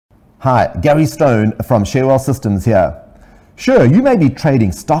Hi, Gary Stone from Sharewell Systems here. Sure, you may be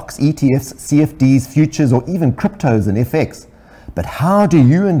trading stocks, ETFs, CFDs, futures, or even cryptos and FX, but how do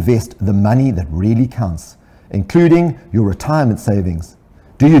you invest the money that really counts, including your retirement savings?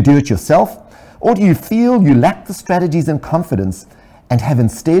 Do you do it yourself, or do you feel you lack the strategies and confidence and have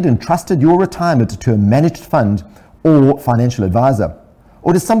instead entrusted your retirement to a managed fund or financial advisor,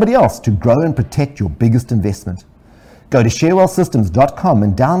 or to somebody else to grow and protect your biggest investment? Go to sharewellsystems.com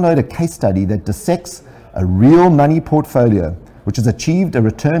and download a case study that dissects a real money portfolio, which has achieved a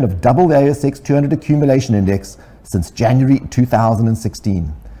return of double the ASX 200 accumulation index since January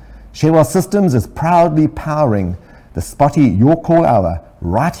 2016. Sharewell Systems is proudly powering the Spotee Your Call Hour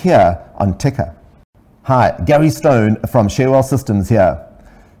right here on Ticker. Hi, Gary Stone from Sharewell Systems here.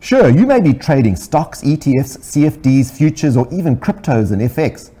 Sure, you may be trading stocks, ETFs, CFDs, futures, or even cryptos and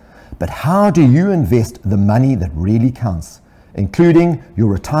FX, but how do you invest the money that really counts, including your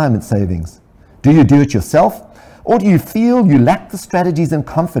retirement savings? Do you do it yourself, or do you feel you lack the strategies and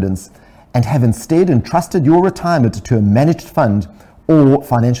confidence and have instead entrusted your retirement to a managed fund or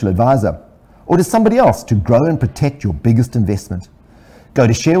financial advisor, or to somebody else to grow and protect your biggest investment? Go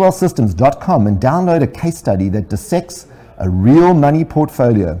to sharewellsystems.com and download a case study that dissects a real money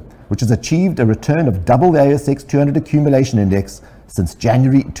portfolio, which has achieved a return of double the ASX 200 accumulation index since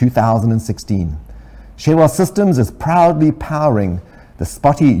January 2016. Sharewell Systems is proudly powering the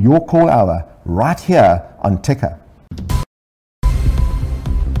Spotee Your Call Hour right here on Ticker.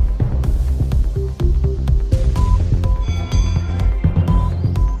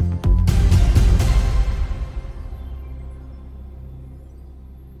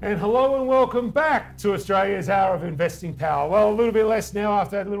 And hello and welcome back to Australia's Hour of Investing Power. Well, a little bit less now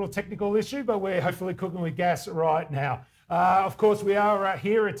after that little technical issue, but we're hopefully cooking with gas right now. Of course, we are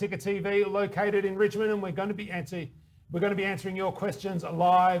here at Ticker TV, located in Richmond, and we're going to be answering your questions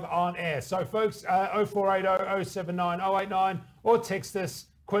live on air. So, folks, 0480 079 089, or text us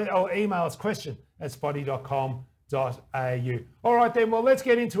or email us question@spotee.com.au. All right, then. Well, let's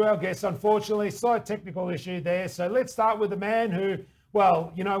get into our guests. Unfortunately, slight technical issue there. So let's start with the man who,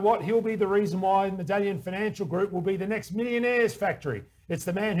 well, you know what? He'll be the reason why Medallion Financial Group will be the next millionaire's factory. It's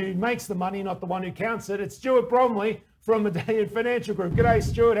the man who makes the money, not the one who counts it. It's Stuart Bromley from Medallion Financial Group. G'day,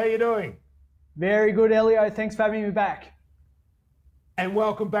 Stuart. How you doing? Very good, Elio. Thanks for having me back. And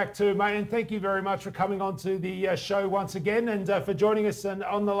welcome back too, mate. And thank you very much for coming on to the show once again and for joining us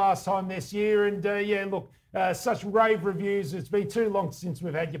on the last time this year. And such rave reviews. It's been too long since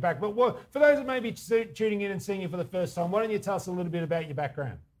we've had you back. But for those that may be tuning in and seeing you for the first time, why don't you tell us a little bit about your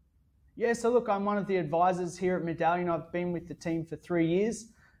background? Yeah, so look, I'm one of the advisors here at Medallion. I've been with the team for 3 years.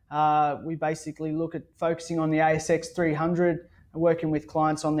 We basically look at focusing on the ASX 300 and working with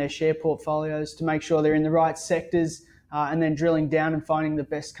clients on their share portfolios to make sure they're in the right sectors and then drilling down and finding the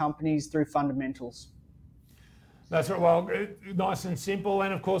best companies through fundamentals. That's right. Well, nice and simple.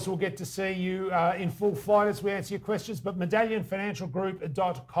 And of course, we'll get to see you in full flight as we answer your questions. But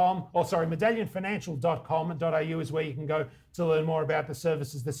medallionfinancial.com.au is where you can go to learn more about the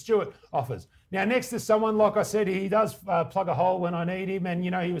services that Stuart offers. Now, next is someone, like I said, he does plug a hole when I need him. And,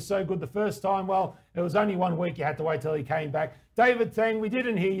 you know, he was so good the first time. Well, it was only 1 week. You had to wait till he came back. David Thang, we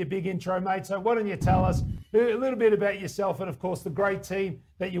didn't hear your big intro, mate. So why don't you tell us a little bit about yourself and, of course, the great team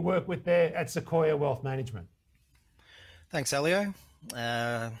that you work with there at Sequoia Wealth Management. Thanks, Elio.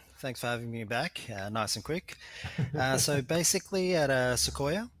 Thanks for having me back, nice and quick. So basically at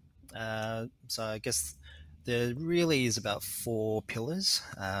Sequoia, so I guess there really is about 4 pillars.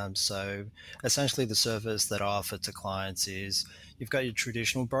 So essentially the service that I offer to clients is you've got your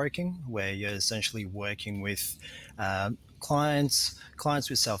traditional broking, where you're essentially working with clients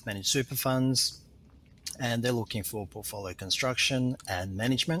with self-managed super funds, and they're looking for portfolio construction and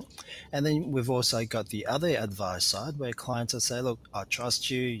management. And then we've also got the other advice side where clients will say, look, I trust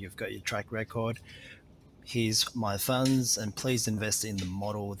you, you've got your track record, here's my funds, and please invest in the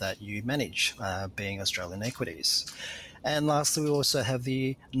model that you manage, being Australian equities. And lastly, we also have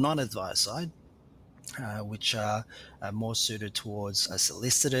the non-advice side, which are more suited towards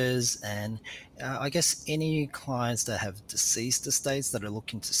solicitors and I guess any clients that have deceased estates that are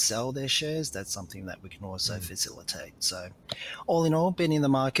looking to sell their shares. That's something that we can also facilitate. So all in all, been in the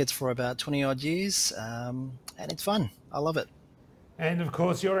markets for about 20 odd years, and it's fun. I love it. And of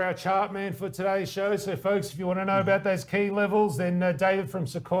course, you're our chart man for today's show. So folks, if you want to know about those key levels, then David from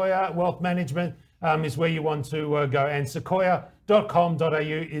Sequoia Wealth Management is where you want to go. And sequoia.com.au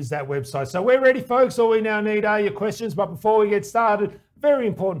is that website. So we're ready, folks. All we now need are your questions. But before we get started, very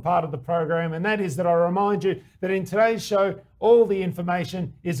important part of the program, and that is that I remind you that in today's show, all the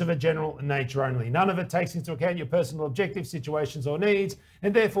information is of a general nature only. None of it takes into account your personal objectives, situations, or needs,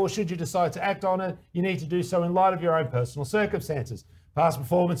 and therefore, should you decide to act on it, you need to do so in light of your own personal circumstances. Past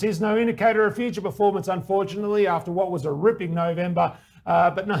performance is no indicator of future performance, unfortunately, after what was a ripping November.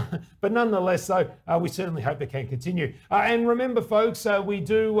 But nonetheless, though, we certainly hope it can continue. And remember, folks, we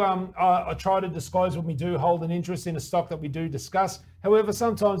do try to disclose when we do hold an interest in a stock that we do discuss. However,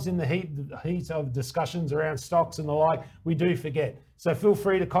 sometimes in the heat of discussions around stocks and the like, we do forget. So feel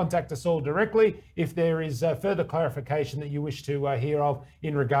free to contact us all directly if there is further clarification that you wish to hear of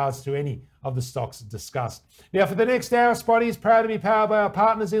in regards to any of the stocks discussed. Now, for the next hour, Spotee is proud to be powered by our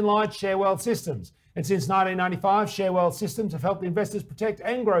partners in line, ShareWorld Systems. And since 1995, ShareWorld Systems have helped investors protect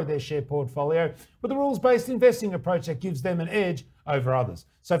and grow their share portfolio with a rules-based investing approach that gives them an edge over others.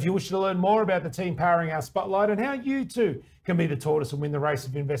 So if you wish to learn more about the team powering our spotlight and how you too can be the tortoise and win the race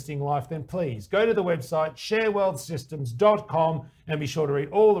of investing life, then please go to the website shareworldsystems.com and be sure to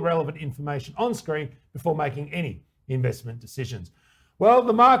read all the relevant information on screen before making any investment decisions. Well,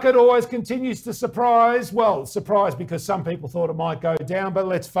 the market always continues to surprise. Well, surprise because some people thought it might go down, but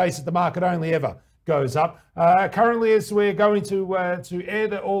let's face it, the market only ever goes up. Currently, as we're going to air,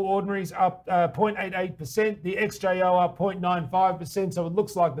 the All Ordinaries up 0.88%, the XJO up 0.95%, so it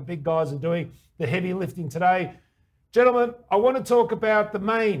looks like the big guys are doing the heavy lifting today. Gentlemen, I want to talk about the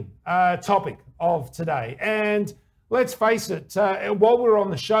main topic of today, and let's face it, while we were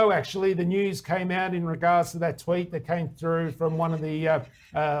on the show, actually, the news came out in regards to that tweet that came through from one of the,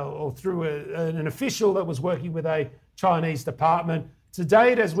 or through an official that was working with a Chinese department. To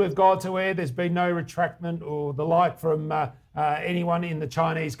date, as we've got to air, there's been no retractment or the like from anyone in the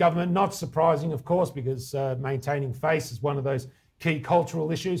Chinese government. Not surprising, of course, because maintaining face is one of those key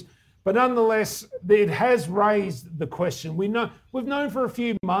cultural issues. But nonetheless, it has raised the question. We've known for a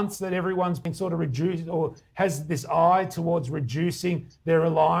few months that everyone's been sort of reduced or has this eye towards reducing their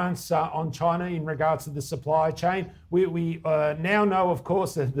reliance on China in regards to the supply chain. We now know, of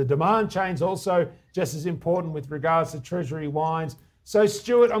course, that the demand chain is also just as important with regards to Treasury wines. So,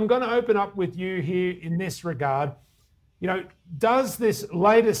 Stuart, I'm going to open up with you here in this regard. You know, does this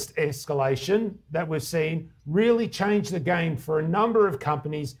latest escalation that we've seen really change the game for a number of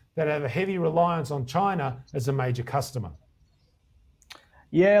companies that have a heavy reliance on China as a major customer?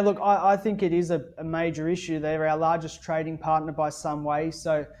 Yeah, look, I think it is a major issue. They're our largest trading partner by some way,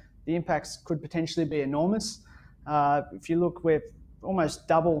 so the impacts could potentially be enormous. If you look, we're almost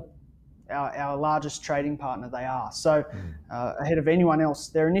double our largest trading partner they are. So ahead of anyone else.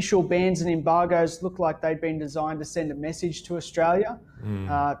 Their initial bans and embargoes look like they'd been designed to send a message to Australia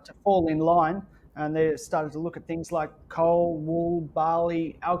to fall in line. And they started to look at things like coal, wool,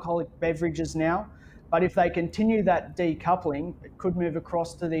 barley, alcoholic beverages now. But if they continue that decoupling, it could move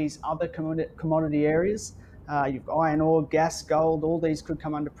across to these other commodity areas. You've got iron ore, gas, gold, all these could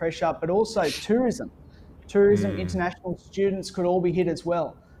come under pressure, but also tourism. International students could all be hit as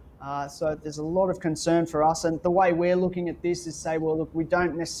well. So there's a lot of concern for us, and the way we're looking at this is say, well, look, we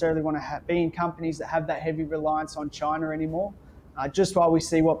don't necessarily want to be in companies that have that heavy reliance on China anymore, just while we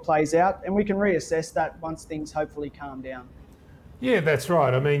see what plays out, and we can reassess that once things hopefully calm down. Yeah, that's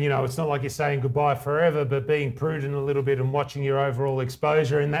right. I mean, you know, it's not like you're saying goodbye forever, but being prudent a little bit and watching your overall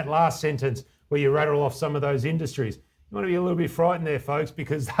exposure. In that last sentence where you rattle off some of those industries, you want to be a little bit frightened there, folks,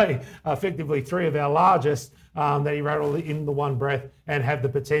 because they are effectively three of our largest that you rattle in the one breath and have the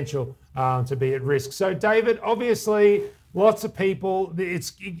potential to be at risk. So, David, obviously, lots of people,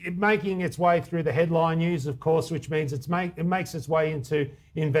 it's making its way through the headline news, of course, which means it makes its way into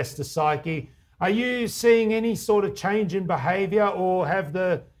investor psyche. Are you seeing any sort of change in behaviour, or have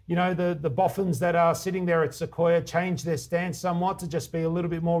the boffins that are sitting there at Sequoia changed their stance somewhat to just be a little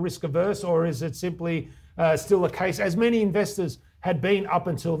bit more risk averse, or is it simply still a case, as many investors had been up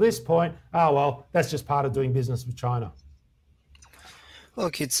until this point, well, that's just part of doing business with China?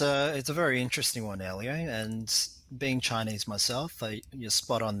 Look, it's a very interesting one, Elio, and being Chinese myself, you're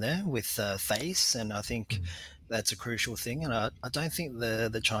spot on there with face, and I think that's a crucial thing, and I don't think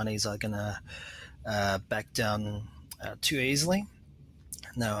the Chinese are going to back down too easily.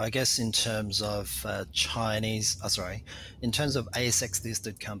 Now, I guess in terms of in terms of ASX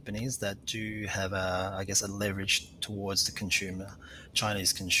listed companies that do have a leverage towards the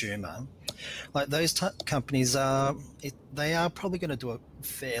Chinese consumer, like those companies they are probably going to do it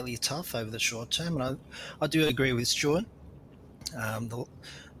fairly tough over the short term. And I do agree with Stuart.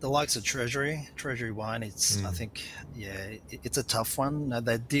 the likes of Treasury Wine, I think, it's a tough one.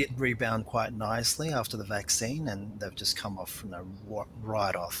 They did rebound quite nicely after the vaccine, and they've just come off,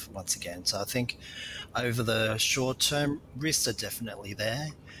 right off once again. So I think over the short term, risks are definitely there.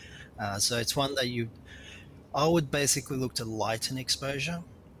 So it's one that I would basically look to lighten exposure.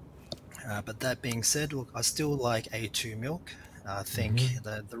 But that being said, look, I still like A2 Milk. I think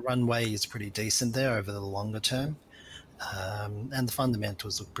the runway is pretty decent there over the longer term. And the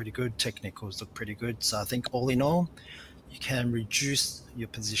fundamentals look pretty good, technicals look pretty good. So I think all in all, you can reduce your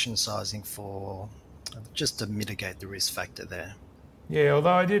position sizing for just to mitigate the risk factor there. Yeah,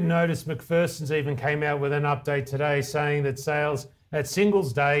 although I did notice McPherson's even came out with an update today saying that sales at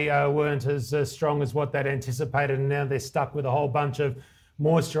Singles Day weren't as strong as what they'd anticipated, and now they're stuck with a whole bunch of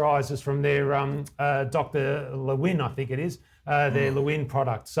moisturisers from their Dr. Lewin, I think it is, their Lewin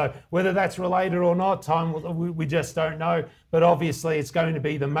product. So whether that's related or not, we just don't know. But obviously it's going to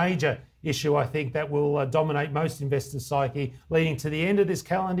be the major issue, I think, that will dominate most investors' psyche leading to the end of this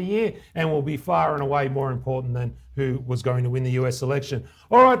calendar year, and will be far and away more important than who was going to win the US election.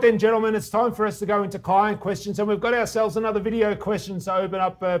 All right then, gentlemen, it's time for us to go into client questions, and we've got ourselves another video questions to open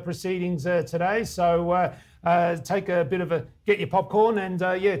up proceedings today. So take a bit of get your popcorn and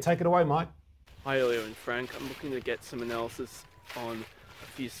take it away, Mike. Hi, Elio and Frank. I'm looking to get some analysis on a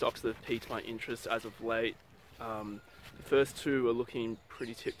few stocks that have piqued my interest as of late. The first two are looking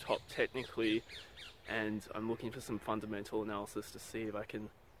pretty tip-top technically, and I'm looking for some fundamental analysis to see if I can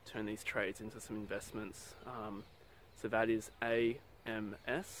turn these trades into some investments. So that is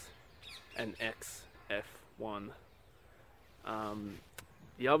AMS and XF1.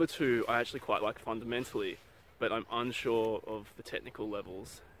 The other two I actually quite like fundamentally, but I'm unsure of the technical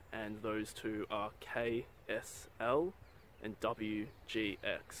levels, and those two are KSL and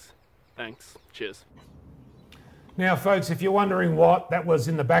WGX. Thanks. Cheers. Now, folks, if you're wondering what that was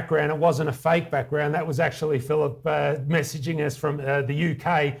in the background, it wasn't a fake background. That was actually Philip messaging us from the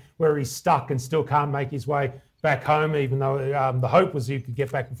UK, where he's stuck and still can't make his way back home, even though the hope was he could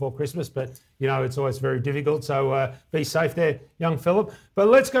get back before Christmas. But, it's always very difficult. So be safe there, young Philip. But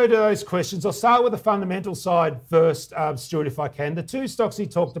let's go to those questions. I'll start with the fundamental side first, Stuart, if I can. The two stocks he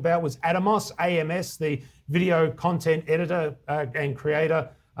talked about was Atomos, AMS, the video content editor and creator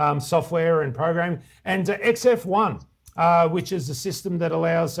software and programming, and XF1, which is a system that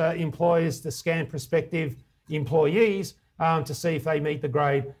allows employers to scan prospective employees to see if they meet the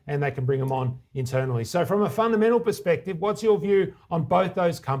grade and they can bring them on internally. So from a fundamental perspective, what's your view on both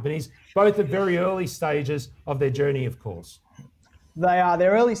those companies, both at very early stages of their journey, of course? They're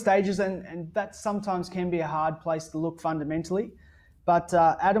early stages, and that sometimes can be a hard place to look fundamentally. But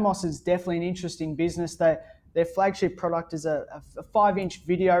Atomos is definitely an interesting business. Their flagship product is a 5-inch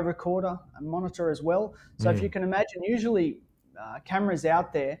video recorder, a monitor as well. So if you can imagine, usually cameras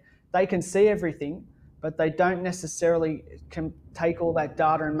out there, they can see everything, but they don't necessarily can take all that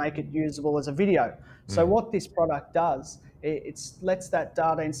data and make it usable as a video. So what this product does, it lets that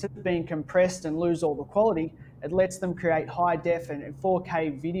data, instead of being compressed and lose all the quality, it lets them create high def and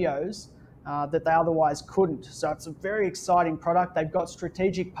 4K videos that they otherwise couldn't. So it's a very exciting product. They've got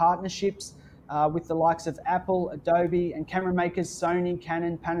strategic partnerships with the likes of Apple, Adobe, and camera makers Sony,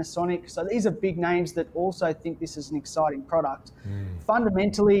 Canon, Panasonic. So these are big names that also think this is an exciting product.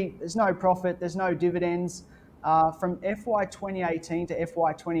 Fundamentally, there's no profit, there's no dividends. From FY 2018 to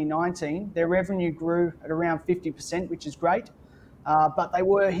FY 2019, their revenue grew at around 50%, which is great. But they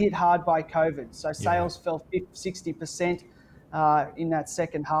were hit hard by COVID. So sales fell 60% in that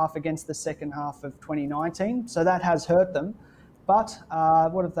second half against the second half of 2019. So that has hurt them. But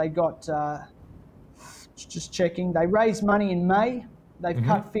what have they got? Just checking. They raised money in May. They've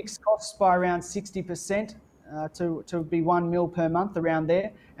cut fixed costs by around 60% to be 1 mil per month, around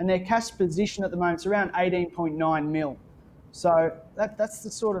there. And their cash position at the moment is around 18.9 mil. So that's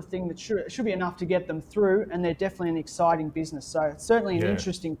the sort of thing that should be enough to get them through, and they're definitely an exciting business. So it's certainly an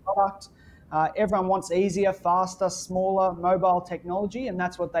interesting product. Everyone wants easier, faster, smaller mobile technology, and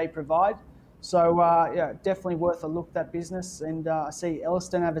that's what they provide. So definitely worth a look, that business. And I see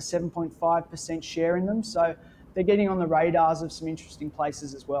Elliston have a 7.5% share in them. So they're getting on the radars of some interesting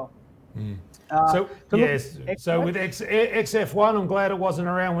places as well. So with XF1, I'm glad it wasn't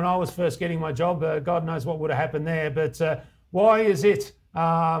around when I was first getting my job. God knows what would have happened there. But why is it,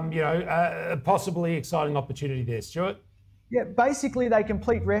 a possibly exciting opportunity there, Stuart? Yeah, basically they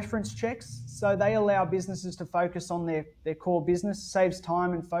complete reference checks. So they allow businesses to focus on their core business, saves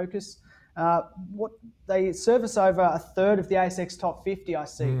time and focus. What they service over a third of the ASX top 50, I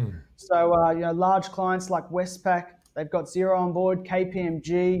see. So large clients like Westpac, they've got Xero on board,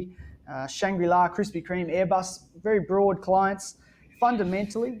 KPMG, Shangri-La, Krispy Kreme, Airbus, very broad clients.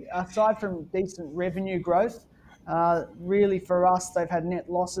 fundamentally, aside from decent revenue growth, really for us, they've had net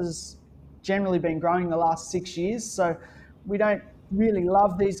losses generally been growing the last 6 years. So we don't really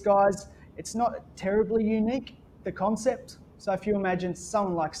love these guys. It's not terribly unique, the concept. So if you imagine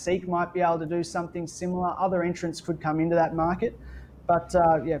someone like Seek might be able to do something similar, other entrants could come into that market. But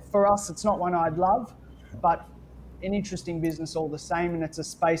for us, it's not one I'd love, but an interesting business all the same, and it's a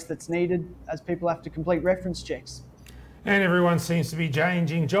space that's needed as people have to complete reference checks. And everyone seems to be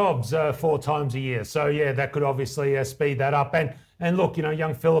changing jobs 4 times a year. So, yeah, that could obviously speed that up. And look,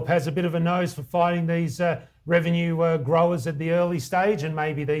 young Philip has a bit of a nose for finding these revenue growers at the early stage, and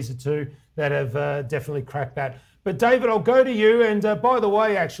maybe these are 2 that have definitely cracked that. But, David, I'll go to you. And by the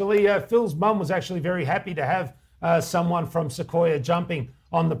way, actually, Phil's mum was actually very happy to have someone from Sequoia jumping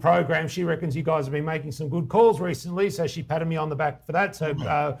on the program. She reckons you guys have been making some good calls recently, so she patted me on the back for that. So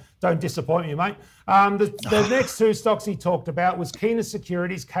don't disappoint me, mate. The next 2 stocks he talked about was Kina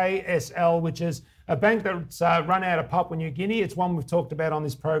Securities, KSL, which is a bank that's run out of Papua New Guinea. It's one we've talked about on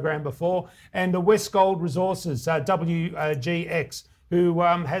this program before. And the Westgold Resources, WGX, who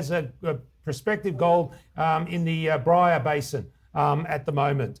has a prospective gold in the Briar Basin at the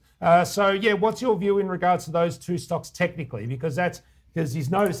moment. What's your view in regards to those 2 stocks technically? Because he's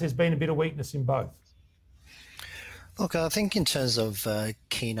noticed there's been a bit of weakness in both. Look, I think in terms of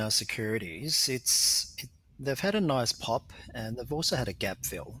Kina Securities, they've had a nice pop, and they've also had a gap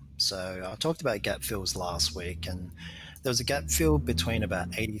fill. So I talked about gap fills last week, and there was a gap fill between about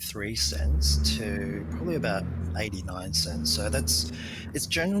 83 cents to probably about 89 cents. So it's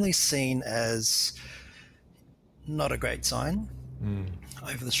generally seen as not a great sign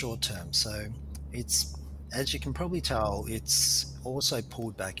over the short term. So it's, as you can probably tell, it's also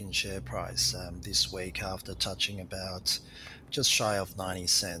pulled back in share price this week after touching about just shy of 90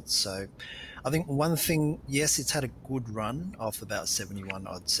 cents. So I think one thing, yes, it's had a good run off about 71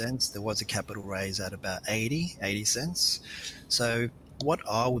 odd cents. There was a capital raise at about 80 cents. So what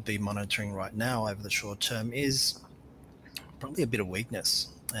I would be monitoring right now over the short term is probably a bit of weakness.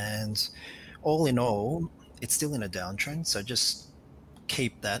 And all in all, it's still in a downtrend. So just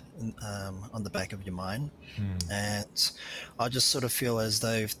keep that on the back of your mind. And I just sort of feel as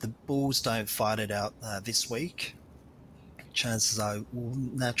though if the bulls don't fight it out this week, chances are we'll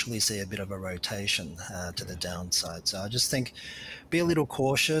naturally see a bit of a rotation to the downside. So I just think be a little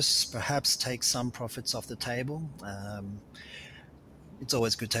cautious, perhaps take some profits off the table. It's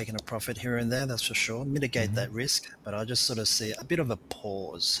always good taking a profit here and there, that's for sure. Mitigate that risk, but I just sort of see a bit of a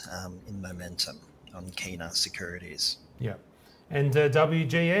pause in momentum on Kina Securities. Yeah. And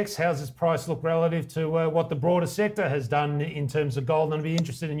WGX, how's its price look relative to what the broader sector has done in terms of gold? And I'd be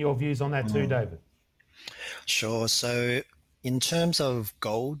interested in your views on that too, David. Sure. So in terms of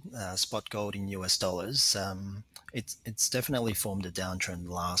gold, spot gold in US dollars, it's definitely formed a downtrend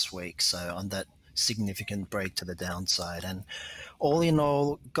last week. So on that significant break to the downside. And all in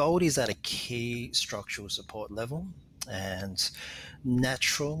all, gold is at a key structural support level. And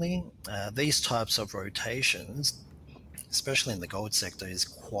naturally, these types of rotations, especially in the gold sector, is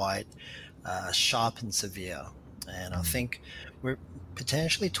quite sharp and severe. And I think we're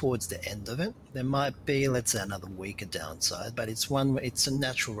potentially towards the end of it. There might be, let's say, another week of downside, but it's a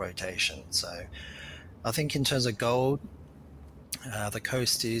natural rotation. So I think in terms of gold, the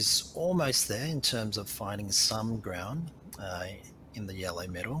coast is almost there in terms of finding some ground in the yellow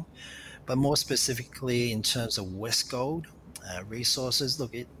metal. But more specifically in terms of Westgold Resources,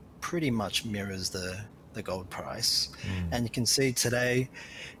 look, it pretty much mirrors the gold price. And you can see today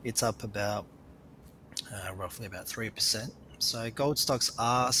it's up about roughly about 3%. So gold stocks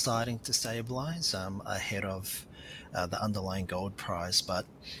are starting to stabilize ahead of the underlying gold price, but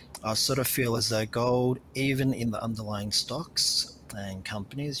I sort of feel as though gold, even in the underlying stocks and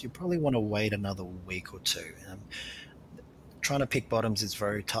companies, you probably want to wait another week or 2. Trying to pick bottoms is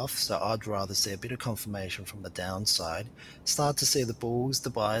very tough, so I'd rather see a bit of confirmation from the downside, start to see the bulls, the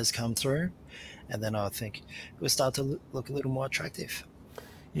buyers come through, and then I think it will start to look a little more attractive.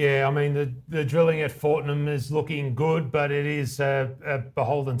 Yeah, I mean, the drilling at Fortnum is looking good, but it is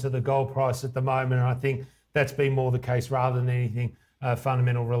beholden to the gold price at the moment. And I think that's been more the case rather than anything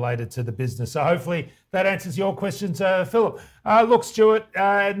fundamental related to the business. So hopefully that answers your questions, Philip. Look, Stuart,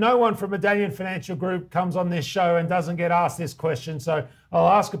 no one from Medallion Financial Group comes on this show and doesn't get asked this question. So I'll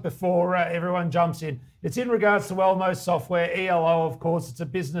ask it before everyone jumps in. It's in regards to Wellmo Software, ELO, of course. It's a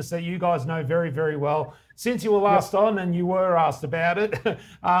business that you guys know very, very well. Since you were last on and you were asked about it,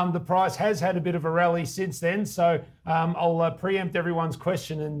 the price has had a bit of a rally since then. So I'll preempt everyone's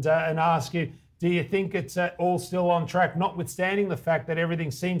question and ask you, do you think it's all still on track, notwithstanding the fact that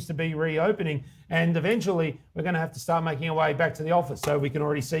everything seems to be reopening and eventually we're going to have to start making our way back to the office? So we can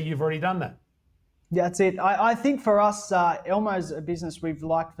already see you've already done that. Yeah, that's it. I think for us, Elmo's a business we've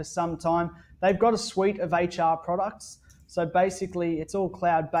liked for some time. They've got a suite of HR products. So basically, it's all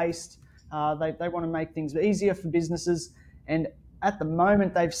cloud-based. They want to make things easier for businesses. And at the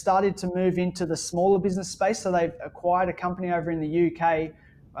moment, they've started to move into the smaller business space. So they've acquired a company over in the UK,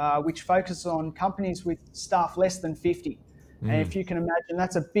 which focuses on companies with staff less than 50. And if you can imagine,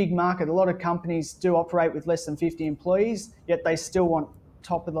 that's a big market. A lot of companies do operate with less than 50 employees, yet they still want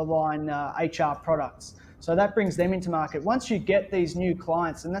top of the line HR products. So that brings them into market. Once you get these new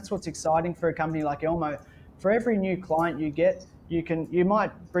clients, and that's what's exciting for a company like Elmo, for every new client you get, you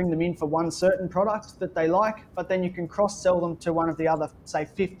might bring them in for one certain product that they like, but then you can cross-sell them to one of the other, say,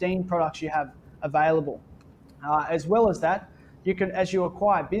 15 products you have available. As well as that, you can, as you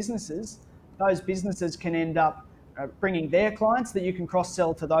acquire businesses, those businesses can end up bringing their clients that you can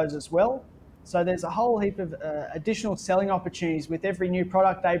cross-sell to those as well. So there's a whole heap of additional selling opportunities with every new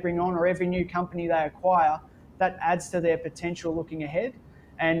product they bring on or every new company they acquire. That adds to their potential looking ahead.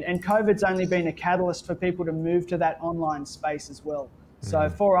 And COVID's only been a catalyst for people to move to that online space as well. So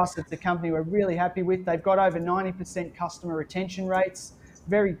for us, it's a company we're really happy with. They've got over 90% customer retention rates,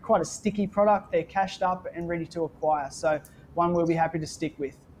 quite a sticky product. They're cashed up and ready to acquire. So one we'll be happy to stick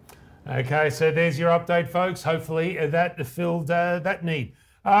with. Okay, so there's your update, folks. Hopefully that filled that need.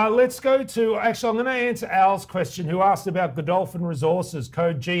 Let's go to, actually, I'm going to answer Al's question, who asked about Godolphin Resources,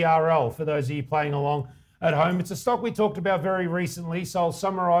 code GRL, for those of you playing along at home. It's a stock we talked about very recently, so I'll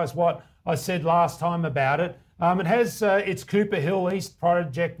summarise what I said last time about it. It has its Cooper Hill East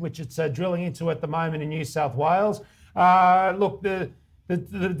project, which it's drilling into at the moment in New South Wales. Look,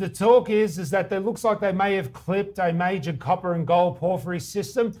 the talk is that it looks like they may have clipped a major copper and gold porphyry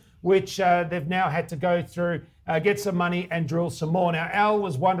system, which they've now had to go through, get some money and drill some more. Now, Al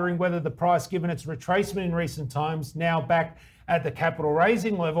was wondering whether the price, given its retracement in recent times, now back at the capital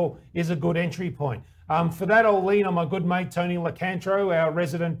raising level, is a good entry point. For that, I'll lean on my good mate, Tony Lacantro, our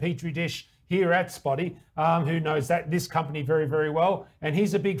resident Petri dish here at Spotee, who knows this company very, very well. And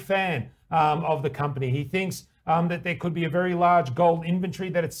he's a big fan of the company. He thinks that there could be a very large gold inventory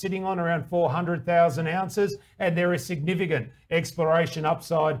that it's sitting on, around 400,000 ounces, and there is significant exploration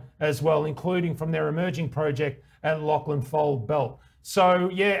upside as well, including from their emerging project at Lachlan Fold Belt. So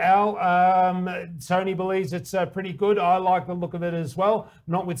yeah, Al, Tony believes it's pretty good. I like the look of it as well,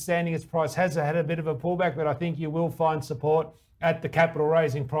 notwithstanding its price has had a bit of a pullback, but I think you will find support at the capital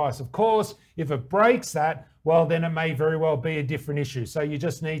raising price. Of course, if it breaks that, well, then it may very well be a different issue. So you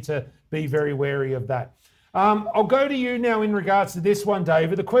just need to be very wary of that. I'll go to you now in regards to this one,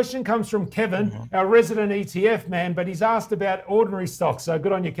 David. The question comes from Kevin, our resident ETF man, but he's asked about ordinary stocks. So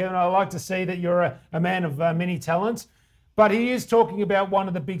good on you, Kevin. I like to see that you're a man of many talents. But he is talking about one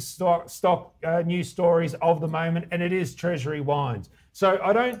of the big stock news stories of the moment, and it is Treasury Wines. So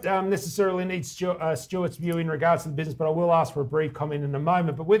I don't necessarily need Stuart's view in regards to the business, but I will ask for a brief comment in a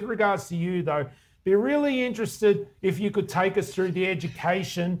moment. But with regards to you, though, be really interested if you could take us through the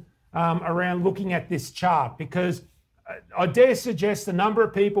education around looking at this chart, because I dare suggest a number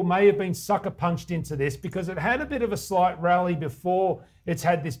of people may have been sucker punched into this because it had a bit of a slight rally before it's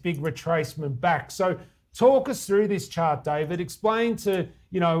had this big retracement back. So talk us through this chart, David. Explain to,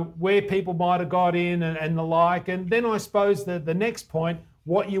 where people might have got in and the like. And then I suppose the next point,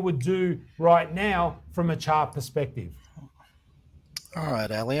 what you would do right now from a chart perspective. All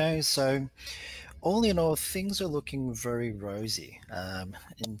right, Alio. So all in all, things are looking very rosy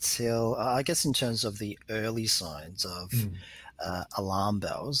until, I guess, in terms of the early signs of alarm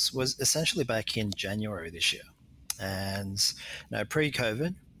bells, was essentially back in January this year. And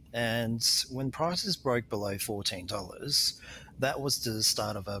pre-COVID, and when prices broke below $14, that was the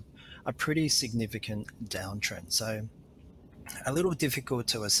start of a pretty significant downtrend. So a little difficult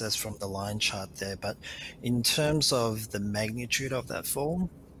to assess from the line chart there, but in terms of the magnitude of that fall,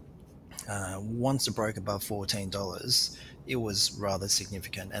 once it broke above $14, it was rather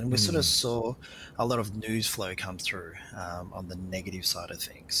significant. And we sort of saw a lot of news flow come through on the negative side of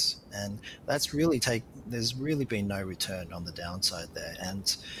things. And there's really been no return on the downside there.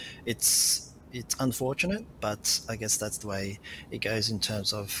 And it's unfortunate, but I guess that's the way it goes in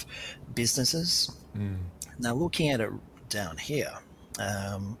terms of businesses. Now, looking at it down here,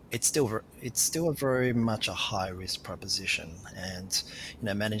 it's still a very much a high risk proposition, and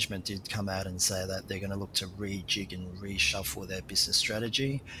management did come out and say that they're going to look to rejig and reshuffle their business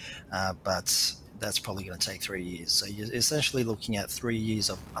strategy, but that's probably going to take 3 years. So you're essentially looking at 3 years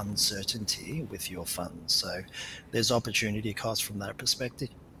of uncertainty with your funds. So there's opportunity cost from that perspective.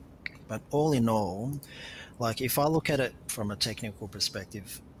 But all in all, like if I look at it from a technical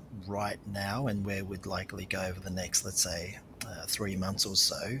perspective right now and where we'd likely go over the next, let's say, 3 months or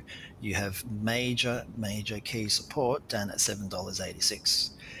so, you have major key support down at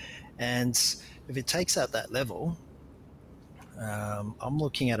 $7.86. And if it takes out that level, I'm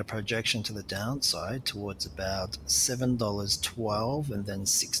looking at a projection to the downside towards about $7.12 and then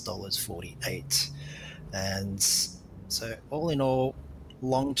 $6.48. And so all in all,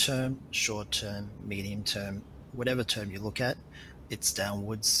 long term, short term, medium term, whatever term you look at, it's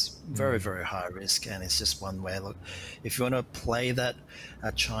downwards, very, very high risk. And it's just one way. Look, if you want to play that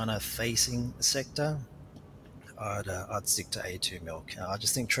China facing sector, I'd stick to A2 milk. I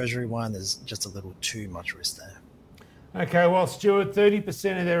just think Treasury wine, there's just a little too much risk there. Okay, well, Stuart,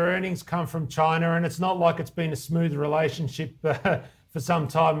 30% of their earnings come from China, and it's not like it's been a smooth relationship for some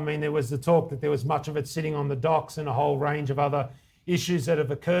time. I mean, there was the talk that there was much of it sitting on the docks and a whole range of other issues that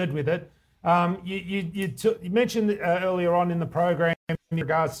have occurred with it. You mentioned earlier on in the program in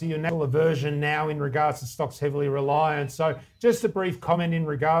regards to your natural aversion now in regards to stocks heavily reliant. So just a brief comment in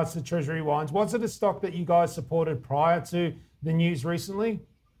regards to Treasury wines. Was it a stock that you guys supported prior to the news recently?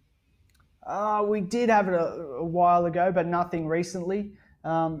 We did have it a while ago, but nothing recently.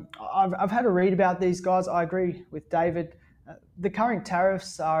 I've had a read about these guys. I agree with David. The current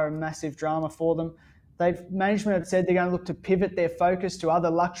tariffs are a massive drama for them. Management have said they're going to look to pivot their focus to other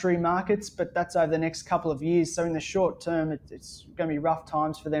luxury markets, but that's over the next couple of years. So in the short term, it's going to be rough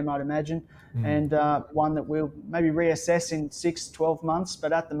times for them, I'd imagine, and one that we'll maybe reassess in 6-12 months.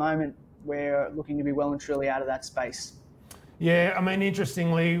 But at the moment, we're looking to be well and truly out of that space. Yeah, I mean,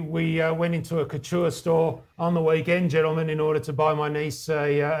 interestingly, we went into a couture store on the weekend, gentlemen, in order to buy my niece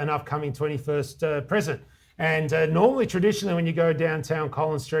an upcoming 21st present. And normally, traditionally, when you go downtown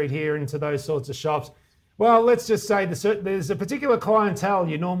Collins Street here into those sorts of shops, well, let's just say there's a particular clientele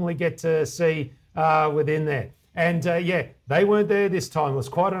you normally get to see within there. And yeah, they weren't there this time. It was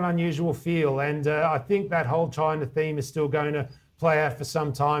quite an unusual feel. And I think that whole China theme is still going to play out for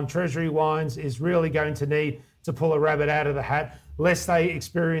some time. Treasury wines is really going to need to pull a rabbit out of the hat, lest they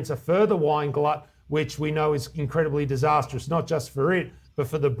experience a further wine glut, which we know is incredibly disastrous, not just for it, but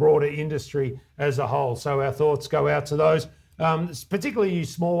for the broader industry as a whole. So our thoughts go out to those, particularly you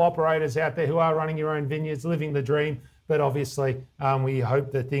small operators out there who are running your own vineyards, living the dream. But obviously, we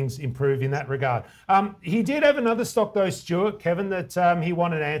hope that things improve in that regard. He did have another stock, though, Stuart, Kevin, that he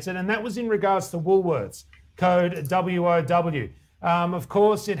wanted answered, and that was in regards to Woolworths, code WOW. Of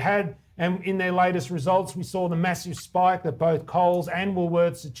course, it had, and in their latest results, we saw the massive spike that both Coles and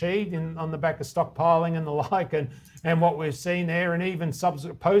Woolworths achieved on the back of stockpiling and the like, and what we've seen there, and even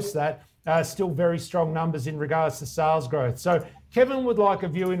subsequent post that, still very strong numbers in regards to sales growth. So Kevin would like a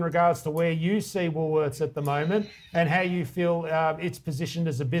view in regards to where you see Woolworths at the moment and how you feel it's positioned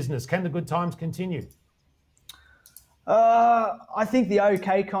as a business. Can the good times continue? I think the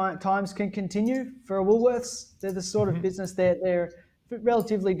okay times can continue for Woolworths. They're the sort of business they're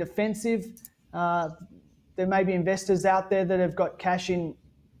relatively defensive. There may be investors out there that have got cash in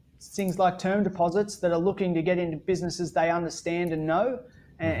things like term deposits that are looking to get into businesses they understand and know.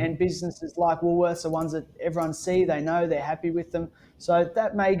 And businesses like Woolworths are ones that everyone see, they know, they're happy with them. So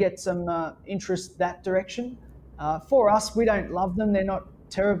that may get some interest that direction. For us, we don't love them. They're not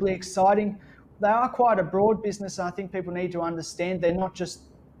terribly exciting. They are quite a broad business. And I think people need to understand they're not just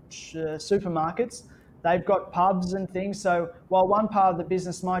supermarkets. They've got pubs and things. So while one part of the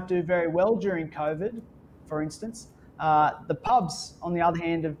business might do very well during COVID, for instance, the pubs, on the other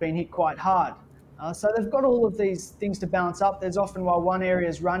hand, have been hit quite hard. So they've got all of these things to balance up. There's often, while one area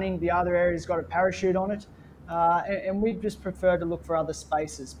is running, the other area's got a parachute on it. And we just prefer to look for other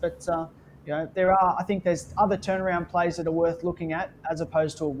spaces. But I think there's other turnaround plays that are worth looking at as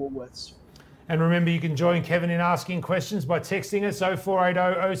opposed to a Woolworths. And remember, you can join Kevin in asking questions by texting us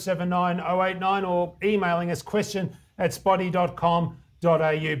 0480 079 089 or emailing us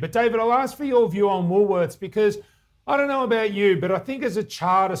question@spotee.com.au. But David, I'll ask for your view on Woolworths because I don't know about you, but I think as a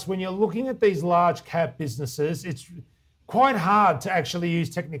chartist, when you're looking at these large cap businesses, it's quite hard to actually use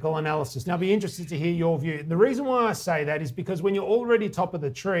technical analysis. Now, I'd be interested to hear your view. The reason why I say that is because when you're already top of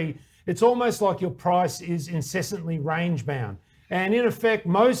the tree, it's almost like your price is incessantly range bound. And in effect,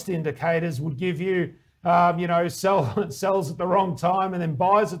 most indicators would give you, sells at the wrong time and then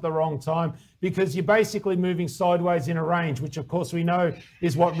buys at the wrong time because you're basically moving sideways in a range, which of course we know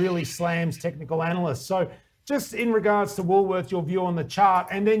is what really slams technical analysts. So just in regards to Woolworths, your view on the chart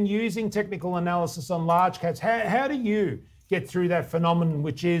and then using technical analysis on large caps, how do you get through that phenomenon,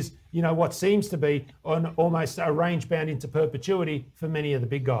 which is, what seems to be almost a range bound into perpetuity for many of the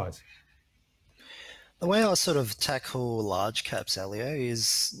big guys? The way I sort of tackle large caps, Elio,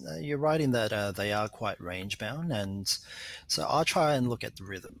 is you're right in that they are quite range bound, and so I try and look at the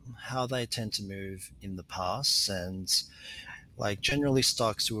rhythm, how they tend to move in the past, and like generally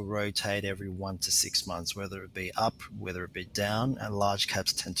stocks will rotate every 1 to 6 months, whether it be up, whether it be down, and large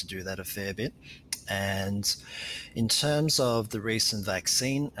caps tend to do that a fair bit. And in terms of the recent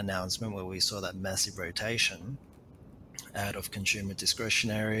vaccine announcement, where we saw that massive rotation out of consumer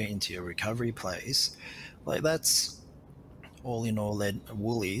discretionary into your recovery plays, like that's all in all led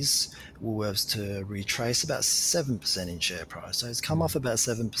Woolworths to retrace about 7% in share price. So it's come off about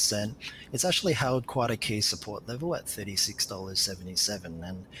 7%. It's actually held quite a key support level at $36.77.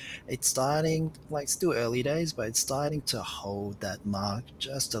 And it's starting, like still early days, but it's starting to hold that mark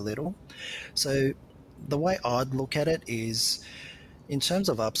just a little. So the way I'd look at it is, in terms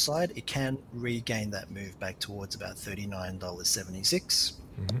of upside, it can regain that move back towards about $39.76.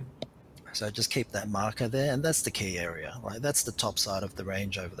 So just keep that marker there, and that's the key area. Like that's the top side of the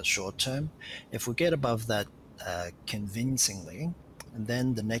range over the short term. If we get above that convincingly, and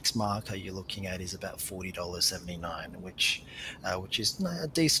then the next marker you're looking at is about $40.79, which is a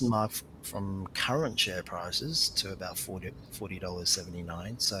decent mark from current share prices to about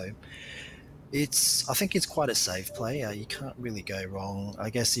 $40.79. So I think it's quite a safe play. You can't really go wrong. I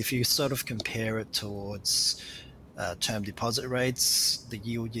guess if you sort of compare it towards term deposit rates, the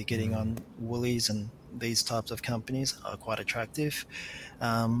yield you're getting on Woolies and these types of companies are quite attractive.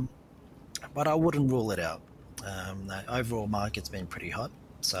 But I wouldn't rule it out. The overall market's been pretty hot.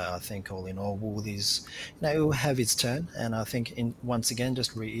 So I think all in all, Woolies, it will have its turn. And I think once again,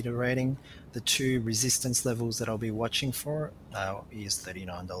 just reiterating, the two resistance levels that I'll be watching for is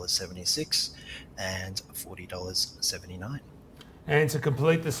 $39.76 and $40.79. And to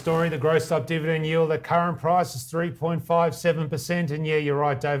complete the story, the grossed up dividend yield at current price is 3.57%. And yeah, you're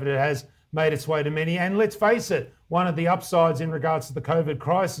right, David, it has made its way to many. And let's face it, one of the upsides in regards to the COVID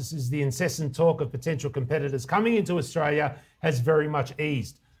crisis is the incessant talk of potential competitors coming into Australia has very much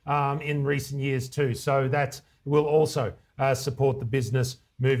eased in recent years too. So that will also support the business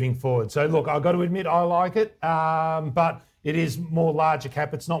moving forward. So look, I've got to admit I like it, but it is more larger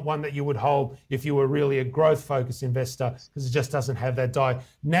cap. It's not one that you would hold if you were really a growth-focused investor, because it just doesn't have that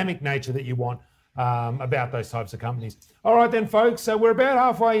dynamic nature that you want about those types of companies. All right then, folks, so we're about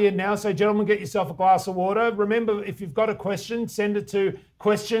halfway in now. So gentlemen, get yourself a glass of water. Remember, if you've got a question, send it to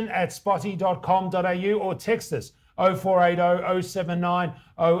question@spotee.com.au or text us 0480 079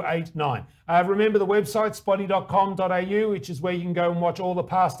 089. Remember the website, spotee.com.au, which is where you can go and watch all the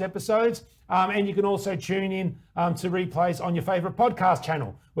past episodes. And you can also tune in to replays on your favorite podcast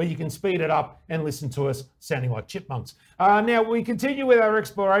channel, where you can speed it up and listen to us sounding like chipmunks. Now, we continue with our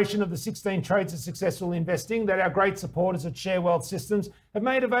exploration of the 16 traits of successful investing that our great supporters at Share Wealth Systems have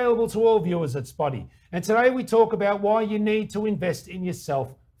made available to all viewers at Spotee. And today we talk about why you need to invest in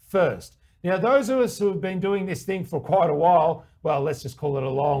yourself first. Now, those of us who have been doing this thing for quite a while, well, let's just call it a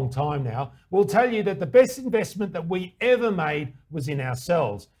long time now, will tell you that the best investment that we ever made was in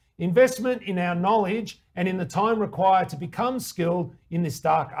ourselves. Investment in our knowledge and in the time required to become skilled in this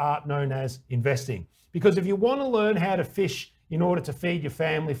dark art known as investing. Because if you want to learn how to fish in order to feed your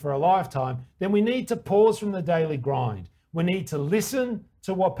family for a lifetime, then we need to pause from the daily grind. We need to listen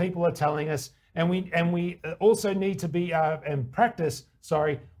to what people are telling us, and we also need to be and practice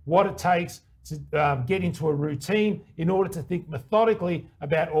what it takes to get into a routine in order to think methodically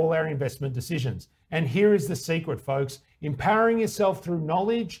about all our investment decisions. And here is the secret, folks. Empowering yourself through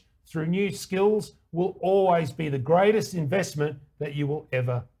knowledge, through new skills, will always be the greatest investment that you will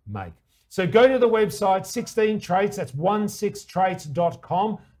ever make. So go to the website 16 Traits, that's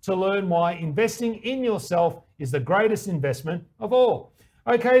 16traits.com, to learn why investing in yourself is the greatest investment of all.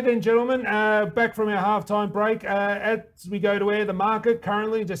 Okay then, gentlemen, back from our halftime break. As we go to air, the market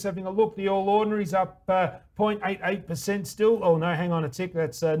currently, just having a look, the All Ordinary's up 0.88% still. Oh no, hang on a tick,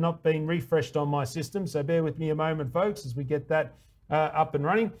 that's not been refreshed on my system, so bear with me a moment, folks, as we get that up and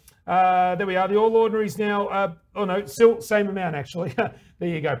running. There we are, the All Ordinary's now, still same amount actually. There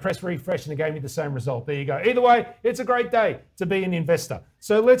you go, press refresh and it gave me the same result. There you go. Either way, it's a great day to be an investor.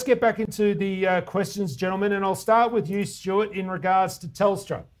 So let's get back into the questions, gentlemen, and I'll start with you, Stuart, in regards to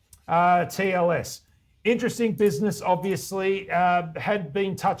Telstra, TLS. Interesting business, obviously, had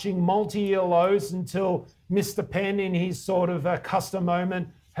been touching multi-year lows until Mr. Penn, in his sort of custom moment,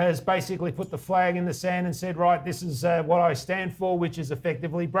 has basically put the flag in the sand and said, right, this is what I stand for, which is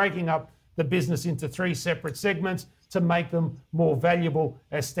effectively breaking up the business into 3 separate segments to make them more valuable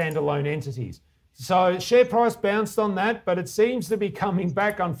as standalone entities. So share price bounced on that, but it seems to be coming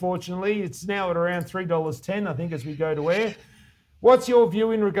back, unfortunately. It's now at around $3.10, I think, as we go to air. What's your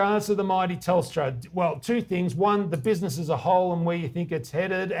view in regards to the mighty Telstra? Well, two things. One, the business as a whole and where you think it's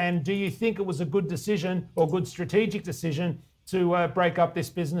headed. And do you think it was a good decision or good strategic decision to break up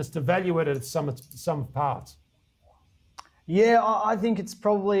this business, to value it at some parts? Yeah, I think it's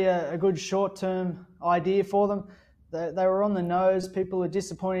probably a good short-term idea for them. They were on the nose. People are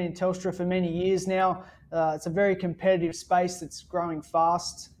disappointed in Telstra for many years now. It's a very competitive space that's growing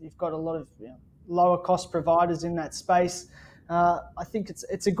fast. You've got a lot of lower cost providers in that space. I think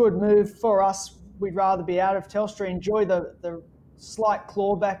it's a good move for us. We'd rather be out of Telstra, enjoy the slight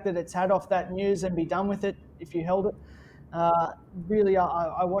clawback that it's had off that news and be done with it if you held it. Really,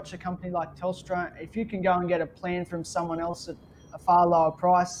 I watch a company like Telstra. If you can go and get a plan from someone else at a far lower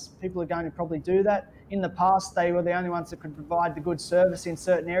price, people are going to probably do that. In the past, they were the only ones that could provide the good service in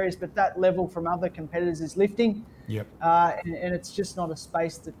certain areas, but that level from other competitors is lifting. Yep. And it's just not a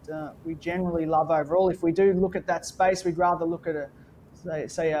space that we generally love overall. If we do look at that space, we'd rather look at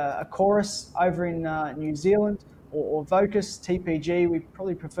a Chorus over in New Zealand or Vocus, TPG. We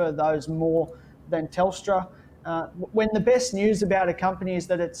probably prefer those more than Telstra. When the best news about a company is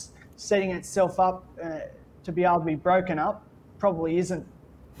that it's setting itself up to be able to be broken up, probably isn't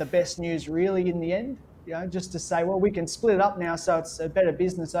the best news really in the end. Just to say, well, we can split it up now so it's a better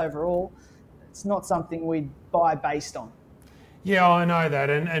business overall. It's not something we'd buy based on. Yeah, I know that.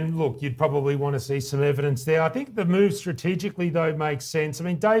 And look, you'd probably want to see some evidence there. I think the move strategically, though, makes sense. I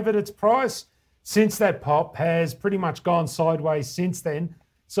mean, David, its price since that pop has pretty much gone sideways since then.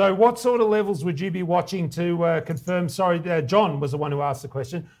 So what sort of levels would you be watching to confirm? Sorry, John was the one who asked the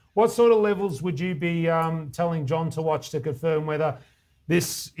question. What sort of levels would you be telling John to watch to confirm whether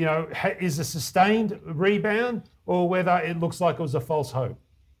this, is a sustained rebound or whether it looks like it was a false hope?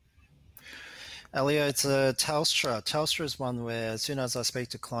 Elio, it's a Telstra. Telstra is one where as soon as I speak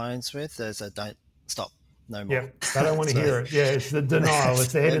to clients with, there's a don't stop, no more. Yeah, they don't want to hear it. Yeah, it's the denial.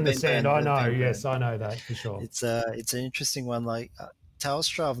 It's the head in the sand. I know. Yes, I know that for sure. It's an interesting one. Like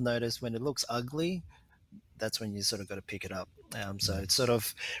Telstra, I've noticed when it looks ugly, that's when you sort of got to pick it up. So it's sort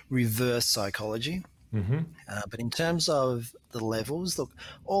of reverse psychology. Mm-hmm. But in terms of the levels, look,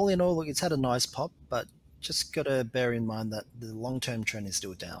 all in all, it's had a nice pop, but just got to bear in mind that the long-term trend is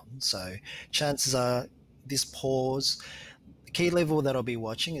still down. So chances are this pause, the key level that I'll be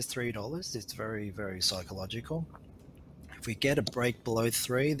watching is $3. It's very, very psychological. If we get a break below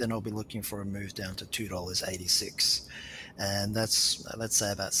 3, then I'll be looking for a move down to $2.86. And that's, let's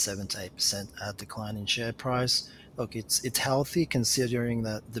say, about 7 to 8% decline in share price. Look, it's healthy considering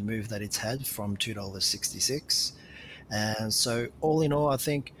that the move that it's had from $2.66. And so all in all, I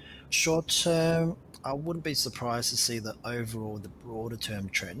think short term, I wouldn't be surprised to see the broader term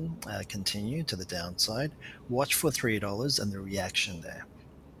trend continue to the downside. Watch for $3 and the reaction there.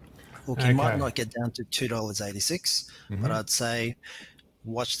 Look, you might not get down to $2.86, but I'd say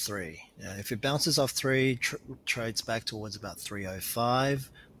watch 3. If it bounces off 3, trades back towards about 305,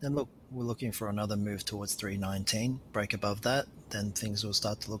 then look, we're looking for another move towards 319. Break above that, then things will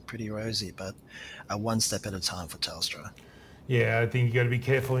start to look pretty rosy, but one step at a time for Telstra. Yeah, I think you've got to be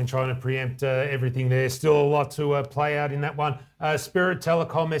careful in trying to preempt everything there. Still a lot to play out in that one. Spirit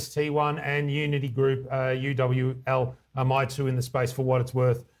Telecom, ST1, and Unity Group, UWL, are my two in the space for what it's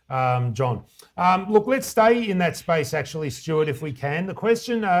worth, John. Look, let's stay in that space, actually, Stuart, if we can. The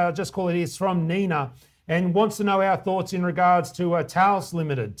question, just call it, is from Nina, and wants to know our thoughts in regards to Taos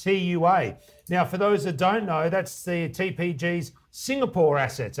Limited, TUA. Now, for those that don't know, that's the TPG's Singapore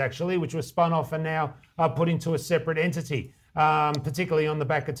assets, actually, which were spun off and now put into a separate entity. Particularly on the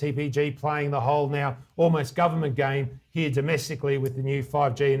back of TPG playing the whole now almost government game here domestically with the new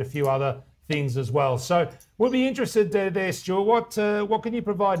 5G and a few other things as well. So we'll be interested there, Stuart. What can you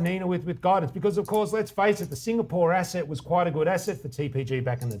provide Nina with guidance? Because, of course, let's face it, the Singapore asset was quite a good asset for TPG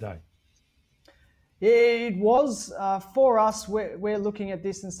back in the day. Yeah, it was. For us, we're looking at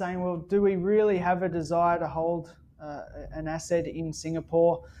this and saying, well, do we really have a desire to hold an asset in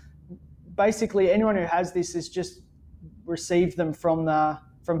Singapore? Basically, anyone who has this is just received them from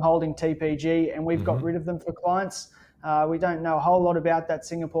holding TPG, and we've got rid of them for clients. We don't know a whole lot about that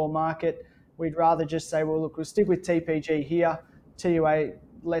Singapore market. We'd rather just say, well, look, we'll stick with TPG here. TUA,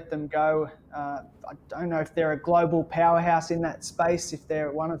 let them go. I don't know if they're a global powerhouse in that space, if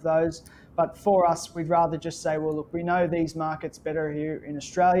they're one of those. But for us, we'd rather just say, well, look, we know these markets better here in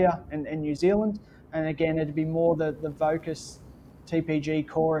Australia and New Zealand. And again, it'd be more the Vocus, TPG,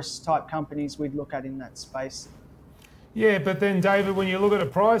 Chorus type companies we'd look at in that space. Yeah, but then, David, when you look at a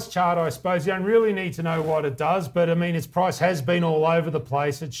price chart, I suppose you don't really need to know what it does. But, I mean, its price has been all over the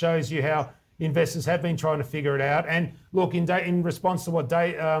place. It shows you how investors have been trying to figure it out. And, look, in response to what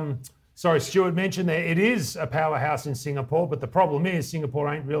Stuart mentioned that it is a powerhouse in Singapore, but the problem is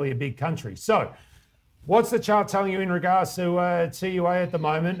Singapore ain't really a big country. So what's the chart telling you in regards to TUA at the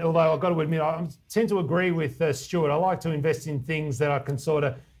moment? Although I've got to admit, I tend to agree with Stuart. I like to invest in things that I can sort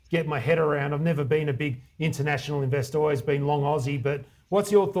of get my head around. I've never been a big international investor, always been long Aussie, but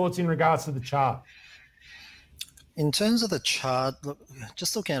what's your thoughts in regards to the chart? In terms of the chart,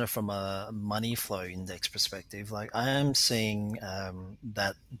 just looking at it from a money flow index perspective, like I am seeing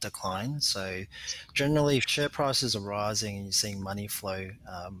that decline. So generally, if share prices are rising and you're seeing money flow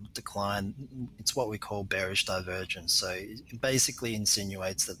decline, it's what we call bearish divergence. So it basically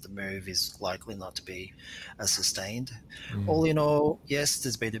insinuates that the move is likely not to be sustained. All in all, yes,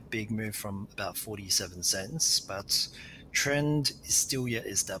 there's been a big move from about 47 cents, but trend is still yet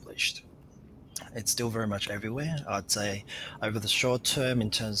established. It's still very much everywhere. I'd say over the short term,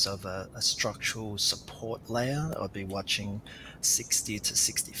 in terms of a structural support layer, I'd be watching 60 to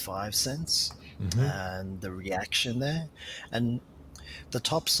 65 cents and the reaction there. And the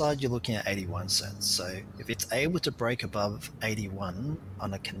top side, you're looking at 81 cents. So if it's able to break above 81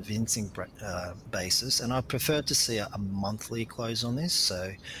 on a convincing basis, and I prefer to see a monthly close on this,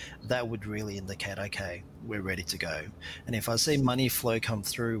 so that would really indicate, okay, we're ready to go. And if I see money flow come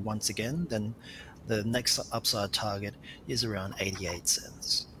through once again, then the next upside target is around 88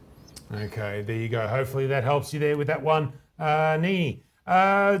 cents. Okay, there you go. Hopefully that helps you there with that one, Nini.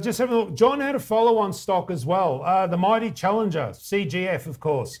 Just having a look. John had a follow-on stock as well. The mighty Challenger, CGF, of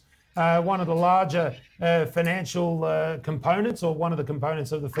course. One of the larger financial components, or one of the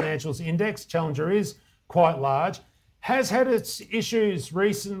components of the financials index. Challenger is quite large. Has had its issues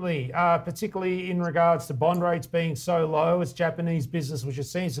recently, particularly in regards to bond rates being so low. It's Japanese business, which it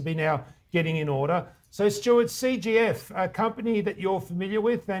seems to be now getting in order. So, Stuart, CGF, a company that you're familiar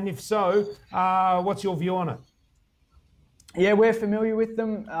with, and if so, what's your view on it? Yeah, we're familiar with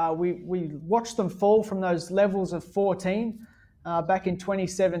them. We watched them fall from those levels of 14 back in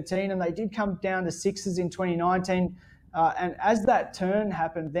 2017, and they did come down to sixes in 2019. And as that turn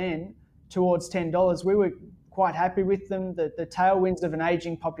happened then towards $10, we were quite happy with them. The tailwinds of an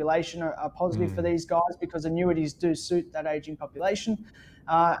aging population are positive for these guys because annuities do suit that aging population.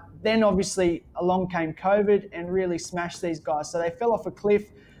 Then obviously along came COVID and really smashed these guys. So they fell off a cliff.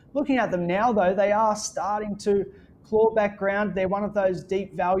 Looking at them now, though, they are starting to claw back ground. They're one of those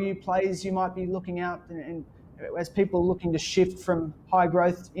deep value plays you might be looking at, and as people are looking to shift from high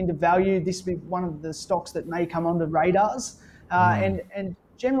growth into value, this will be one of the stocks that may come onto radars. And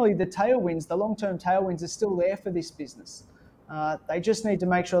generally the tailwinds, the long-term tailwinds are still there for this business. They just need to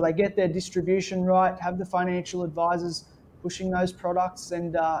make sure they get their distribution right, have the financial advisors pushing those products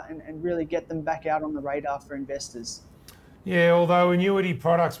and really get them back out on the radar for investors. Yeah, although annuity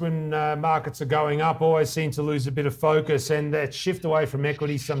products, when markets are going up, always seem to lose a bit of focus, and that shift away from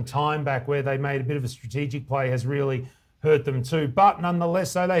equity some time back where they made a bit of a strategic play has really hurt them too. But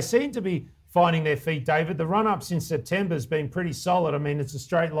nonetheless, so they seem to be finding their feet, David. The run-up since September has been pretty solid. I mean, it's a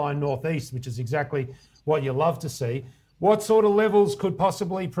straight line northeast, which is exactly what you love to see. What sort of levels could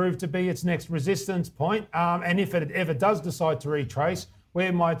possibly prove to be its next resistance point? And if it ever does decide to retrace,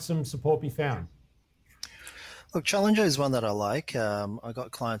 where might some support be found? Look, Challenger is one that I like. I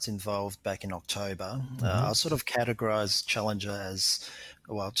got clients involved back in October. I sort of categorized Challenger as,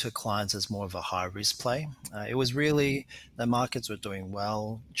 well, to clients as more of a high risk play. It was really, the markets were doing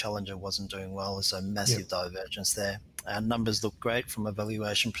well. Challenger wasn't doing well. So massive divergence there. Our numbers look great from a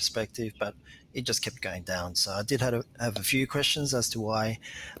valuation perspective, but it just kept going down. So I did have a few questions as to why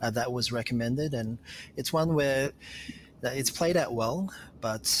that was recommended. And it's one where it's played out well,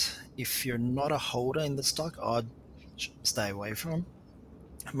 but if you're not a holder in the stock, I'd stay away from them,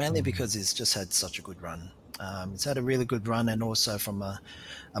 mainly because it's just had such a good run. It's had a really good run, and also from a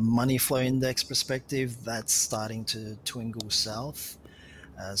money flow index perspective, that's starting to dwindle south.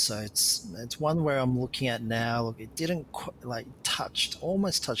 So it's one where I'm looking at now. Look, it didn't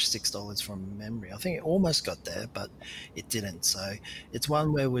almost touched $6 from memory. I think it almost got there, but it didn't. So it's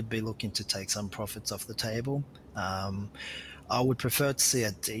one where we'd be looking to take some profits off the table. I would prefer to see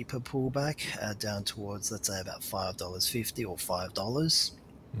a deeper pullback down towards, let's say, about $5.50 or $5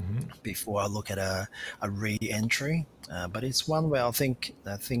 before I look at a re-entry. But it's one where I think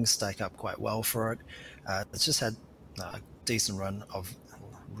things stack up quite well for it. It's just had a decent run of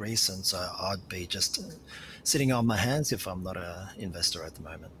recent, so I'd be just sitting on my hands if I'm not an investor at the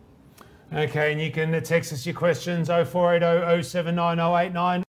moment. Okay, and you can text us your questions 0480 079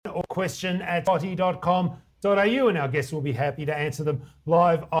 089 or question@spotee.com.au, and our guests will be happy to answer them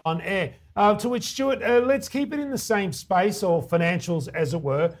live on air. To which, Stuart, let's keep it in the same space, or financials as it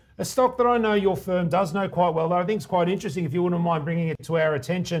were. A stock that I know your firm does know quite well, that I think is quite interesting, if you wouldn't mind bringing it to our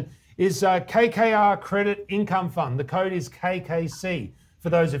attention, is KKR Credit Income Fund. The code is KKC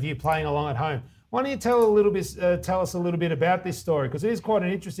for those of you playing along at home. Why don't you tell us a little bit about this story, because it is quite an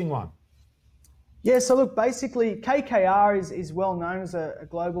interesting one. Yeah, so look, basically KKR is well known as a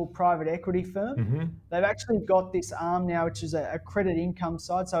global private equity firm. Mm-hmm. They've actually got this arm now, which is a credit income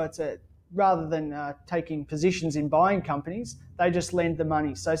side. So it's rather than taking positions in buying companies, they just lend the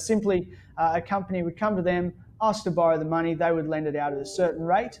money. So simply a company would come to them, ask to borrow the money, they would lend it out at a certain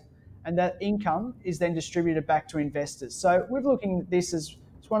rate, and that income is then distributed back to investors. So we're looking at this as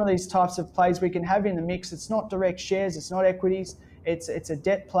it's one of these types of plays we can have in the mix. It's not direct shares, it's not equities, it's a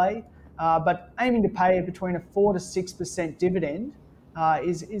debt play. But aiming to pay between a 4 to 6% dividend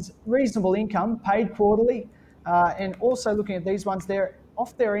is reasonable income paid quarterly. And also looking at these ones, they're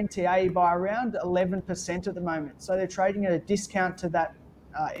off their NTA by around 11% at the moment. So they're trading at a discount to that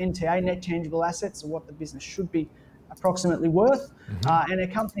NTA, net tangible assets, or what the business should be approximately worth. Mm-hmm. And a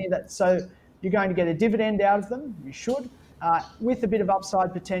company so you're going to get a dividend out of them, you should, with a bit of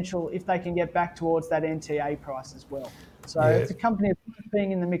upside potential if they can get back towards that NTA price as well. So It's a company that's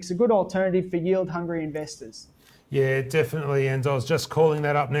being in the mix, a good alternative for yield-hungry investors. Yeah, definitely. And I was just calling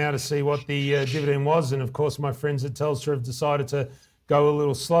that up now to see what the dividend was. And of course, my friends at Telstra have decided to go a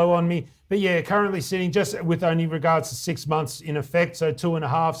little slow on me. But yeah, currently sitting just with only regards to 6 months in effect, so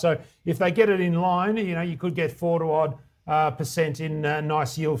 2.5. So if they get it in line, you could get 4 to odd % in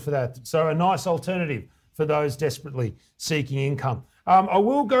nice yield for that. So a nice alternative for those desperately seeking income. I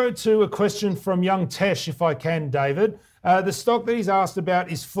will go to a question from young Tesh, if I can, David. The stock that he's asked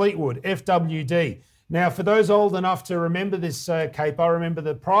about is Fleetwood, FWD. Now, for those old enough to remember this, Cape, I remember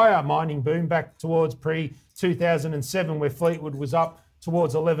the prior mining boom back towards pre-2007, where Fleetwood was up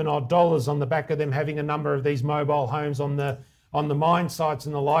towards $11 odd on the back of them having a number of these mobile homes on the mine sites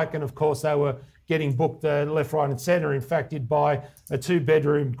and the like. And of course, they were getting booked left, right, and centre. In fact, you'd buy a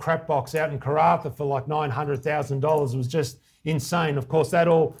 2-bedroom crap box out in Karratha for like $900,000. It was just insane. Of course, that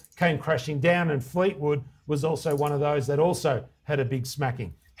all came crashing down, and Fleetwood was also one of those that also had a big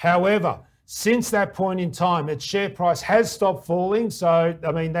smacking. However, since that point in time, its share price has stopped falling. So,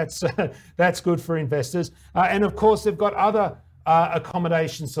 I mean, that's good for investors. And of course, they've got other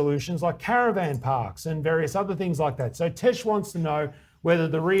accommodation solutions like caravan parks and various other things like that. So Tesh wants to know whether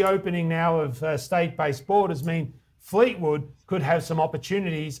the reopening now of state-based borders mean Fleetwood could have some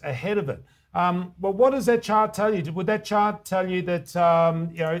opportunities ahead of it. Well, what does that chart tell you? Would that chart tell you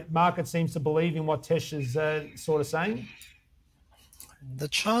that market seems to believe in what Tesh is sort of saying? The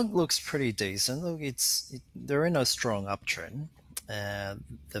chart looks pretty decent. Look, they're in a strong uptrend.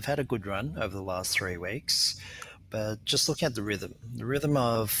 They've had a good run over the last 3 weeks, but just looking at the rhythm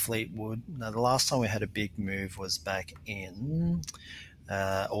of Fleetwood. Now, the last time we had a big move was back in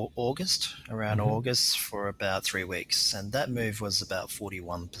August, around August, for about 3 weeks, and that move was about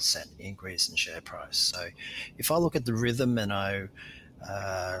 41% increase in share price. So if I look at the rhythm and I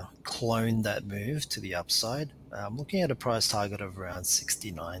clone that move to the upside, I'm looking at a price target of around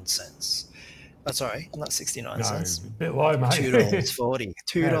 69 cents. Oh, sorry, not 69 cents. A bit low, mate. $2.40.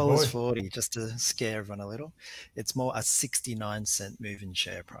 $2.40, just to scare everyone a little. It's more a 69-cent move in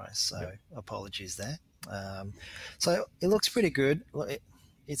share price, so apologies there. So it looks pretty good.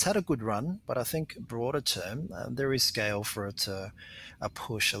 It's had a good run, but I think broader term, there is scale for it to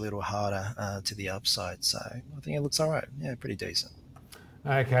push a little harder to the upside. So I think it looks all right. Yeah, pretty decent.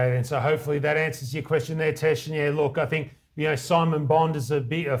 Okay, then. So hopefully that answers your question there, Tesh. And yeah, look, I think Simon Bond is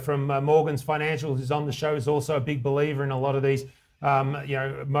from Morgan's Financial, who's on the show, is also a big believer in a lot of these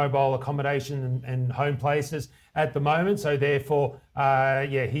mobile accommodation and home places at the moment. So therefore,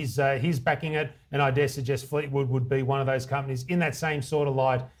 he's backing it. And I dare suggest Fleetwood would be one of those companies in that same sort of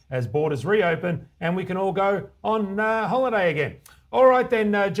light as borders reopen and we can all go on holiday again. All right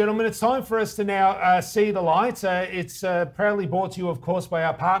then, gentlemen, it's time for us to now see the light. It's proudly brought to you, of course, by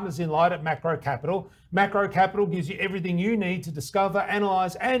our partners in light at Macro Capital. Macro Capital gives you everything you need to discover,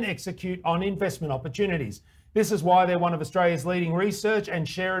 analyse and execute on investment opportunities. This is why they're one of Australia's leading research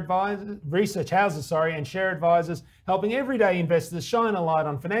houses, and share advisors, helping everyday investors shine a light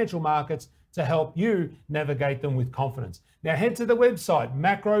on financial markets to help you navigate them with confidence. Now head to the website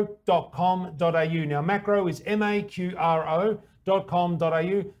macro.com.au. Now macro is macro.com.au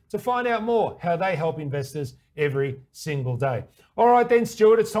to find out more how they help investors every single day. All right then,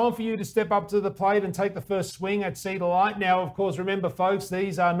 Stuart, it's time for you to step up to the plate and take the first swing at See the Light. Now, of course, remember, folks,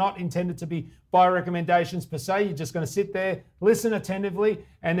 these are not intended to be buy recommendations per se. You're just going to sit there, listen attentively,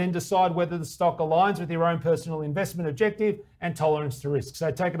 and then decide whether the stock aligns with your own personal investment objective and tolerance to risk. So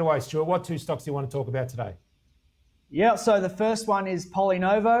take it away, Stuart. What 2 stocks do you want to talk about today? Yeah, so the first one is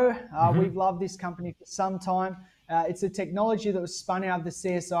PolyNovo. We've loved this company for some time. It's a technology that was spun out of the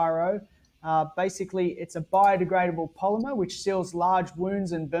CSIRO. Basically, it's a biodegradable polymer which seals large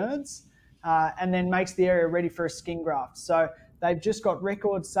wounds and burns and then makes the area ready for a skin graft. So they've just got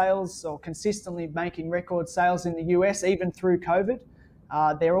record sales, or consistently making record sales in the US, even through COVID.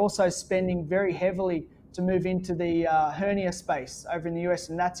 They're also spending very heavily to move into the hernia space over in the US,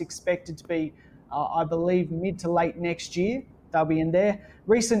 and that's expected to be, I believe, mid to late next year. They'll be in there.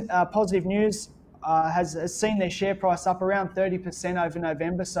 Recent positive news has seen their share price up around 30% over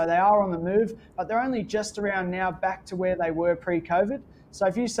November, so they are on the move, but they're only just around now back to where they were pre-COVID. So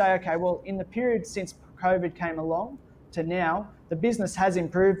if you say, okay, well, in the period since COVID came along to now, the business has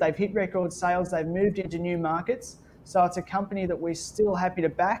improved. They've hit record sales. They've moved into new markets. So it's a company that we're still happy to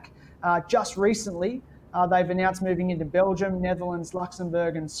back. Just recently, they've announced moving into Belgium, Netherlands,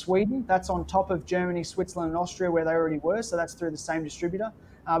 Luxembourg, and Sweden. That's on top of Germany, Switzerland, and Austria, where they already were. So that's through the same distributor.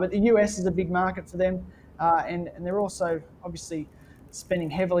 But the US is a big market for them. And they're also obviously spending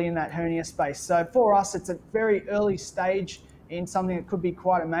heavily in that hernia space. So for us, it's a very early stage in something that could be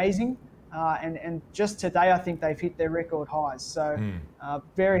quite amazing. And just today, I think they've hit their record highs. So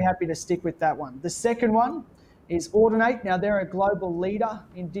very happy to stick with that one. The second one is Audinate. Now, they're a global leader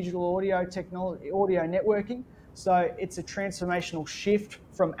in digital audio technology, audio networking. So it's a transformational shift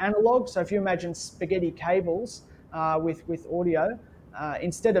from analog. So if you imagine spaghetti cables with audio,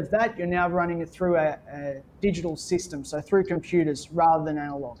 instead of that, you're now running it through a digital system, so through computers rather than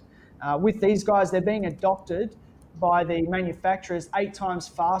analog. With these guys, they're being adopted by the manufacturers 8 times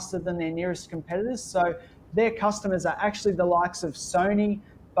faster than their nearest competitors. So their customers are actually the likes of Sony,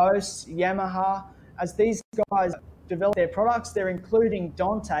 Bose, Yamaha. As these guys develop their products, they're including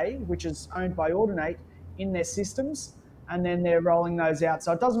Dante, which is owned by Audinate, in their systems, and then they're rolling those out.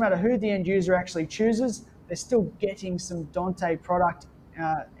 So it doesn't matter who the end user actually chooses, they're still getting some Dante product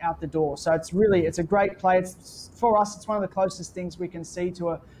out the door. So it's a great play. For us, it's one of the closest things we can see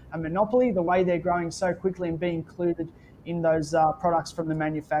to a monopoly, the way they're growing so quickly and being included in those products from the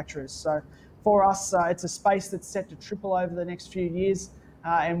manufacturers. So for us, it's a space that's set to triple over the next few years,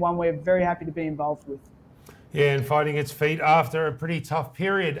 and one we're very happy to be involved with. Yeah, and finding its feet after a pretty tough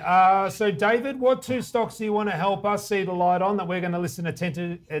period. So, David, what 2 stocks do you want to help us see the light on that we're going to listen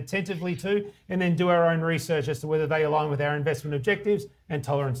attentively to, and then do our own research as to whether they align with our investment objectives and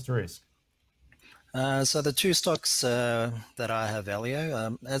tolerance to risk? So the 2 stocks that I have,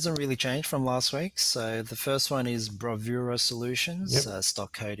 Elio, hasn't really changed from last week. So the first one is Bravura Solutions. Yep.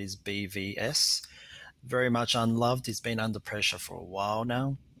 Stock code is BVS. Very much unloved. It's been under pressure for a while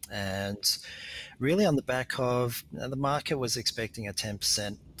now. And really on the back of the market was expecting a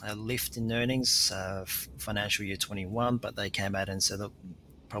 10% lift in earnings financial year 21, but they came out and said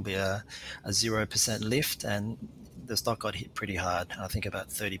probably a 0% lift, and the stock got hit pretty hard. I think about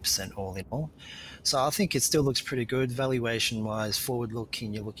 30% all in all. So I think it still looks pretty good valuation wise. Forward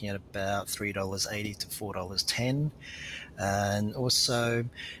looking, you're looking at about $3.80 to $4.10, and also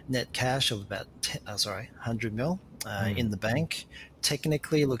net cash of about 100 mil in the bank.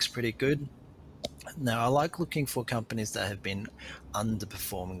 Technically looks pretty good. Now, I like looking for companies that have been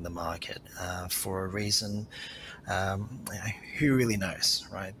underperforming the market for a reason. Who really knows,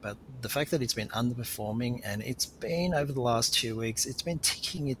 right? But the fact that it's been underperforming, and it's been over the last 2 weeks, it's been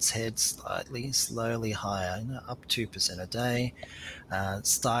ticking its head slowly higher, up 2% a day,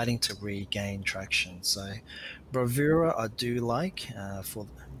 starting to regain traction. So Bravura I do like for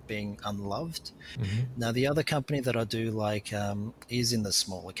being unloved. Now, the other company that I do like is in the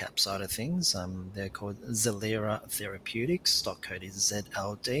smaller cap side of things. They're called Zelera Therapeutics. Stock code is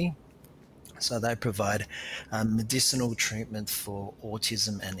ZLD. So they provide medicinal treatment for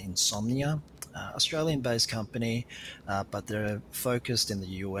autism and insomnia. Australian-based company, but they're focused in the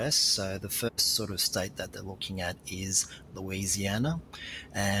US. So the first sort of state that they're looking at is Louisiana,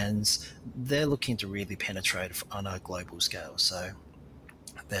 and they're looking to really penetrate on a global scale. So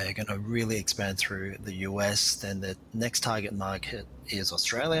they're going to really expand through the US. Then the next target market is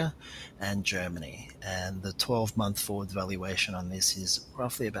Australia and Germany. And the 12-month forward valuation on this is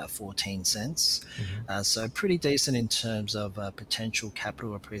roughly about 14 cents. So pretty decent in terms of potential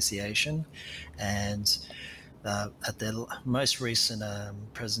capital appreciation. And at their most recent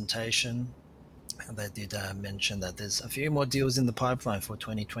presentation, they did mention that there's a few more deals in the pipeline for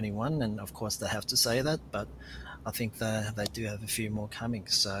 2021. And of course, they have to say that, but I think they do have a few more coming.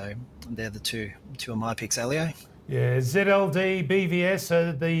 So they're the two of my picks, Elio. Yeah, ZLD, BVS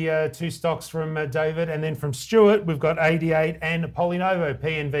are the 2 stocks from David. And then from Stuart, we've got 88 and Polynovo,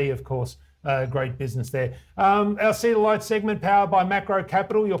 PNV, of course. Great business there. Our See the Light segment, powered by Macro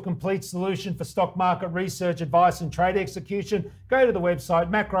Capital, your complete solution for stock market research, advice and trade execution. Go to the website,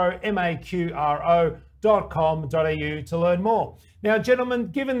 macro, spotee.com.au to learn more. Now, gentlemen,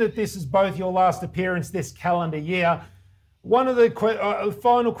 given that this is both your last appearance this calendar year, one of the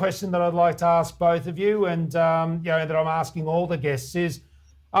final question that I'd like to ask both of you, and that I'm asking all the guests, is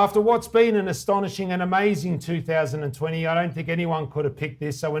after what's been an astonishing and amazing 2020, I don't think anyone could have picked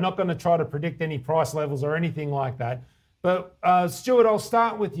this, so we're not going to try to predict any price levels or anything like that. But Stuart, I'll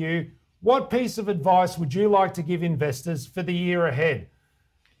start with you. What piece of advice would you like to give investors for the year ahead?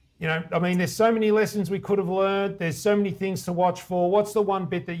 There's so many lessons we could have learned. There's so many things to watch for. What's the one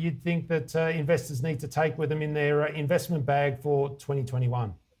bit that you'd think that investors need to take with them in their investment bag for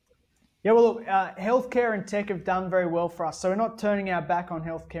 2021? Yeah, well, look, healthcare and tech have done very well for us. So we're not turning our back on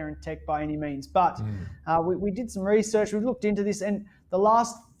healthcare and tech by any means. But we did some research. We looked into this. And the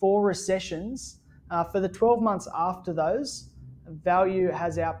last 4 recessions, for the 12 months after those, value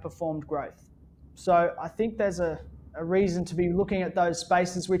has outperformed growth. So I think there's a reason to be looking at those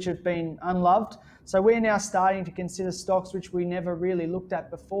spaces which have been unloved. So we're now starting to consider stocks which we never really looked at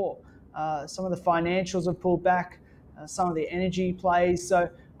before. Some of the financials have pulled back, some of the energy plays. So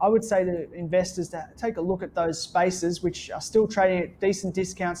I would say to investors to take a look at those spaces which are still trading at decent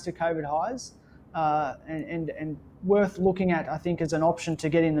discounts to COVID highs, and worth looking at, I think, as an option to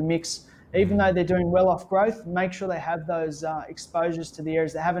get in the mix. Even though they're doing well off growth, make sure they have those exposures to the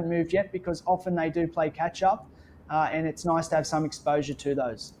areas that haven't moved yet, because often they do play catch up. And it's nice to have some exposure to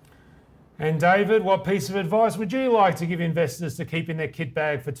those. And David, what piece of advice would you like to give investors to keep in their kit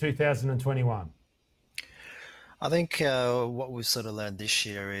bag for 2021? I think what we've sort of learned this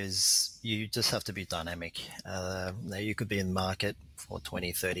year is you just have to be dynamic. Now you could be in the market for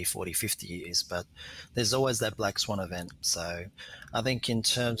 20, 30, 40, 50 years, but there's always that black swan event. So I think in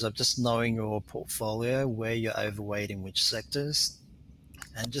terms of just knowing your portfolio, where you're overweight in which sectors,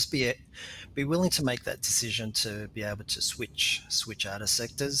 and just be willing to make that decision to be able to switch out of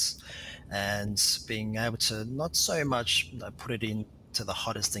sectors, and being able to not so much put it into the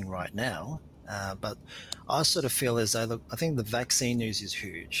hottest thing right now. But I sort of feel as though, I think the vaccine news is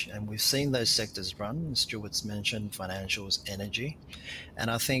huge, and we've seen those sectors run. Stuart's mentioned financials, energy,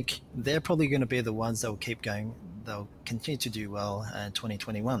 and I think they're probably going to be the ones that will keep going. They'll continue to do well in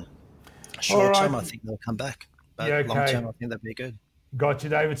 2021. Short term, I think they'll come back, but long term, I think they'll be good. Got you,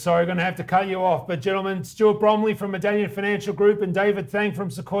 David. Sorry, I'm going to have to cut you off. But gentlemen, Stuart Bromley from Medallion Financial Group and David Thang from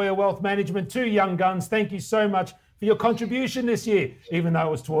Sequoia Wealth Management, 2 young guns, thank you so much for your contribution this year, even though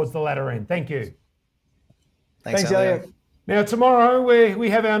it was towards the latter end. Thank you. Thanks Elliot. Now, tomorrow we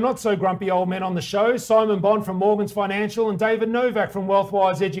have our not-so-grumpy old men on the show, Simon Bond from Morgans Financial and David Novak from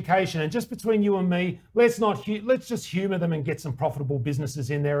Wealthwise Education. And just between you and me, let's just humour them and get some profitable businesses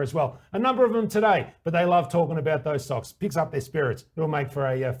in there as well. A number of them today, but they love talking about those stocks. Picks up their spirits. It'll make for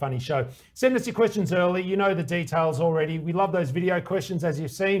a funny show. Send us your questions early. You know the details already. We love those video questions, as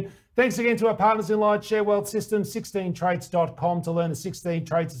you've seen. Thanks again to our partners in Large Share Wealth Systems, 16trades.com to learn the 16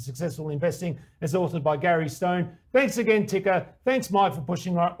 Trades of Successful Investing, as authored by Gary Stone. Thanks again, Ticker. Thanks, Mike, for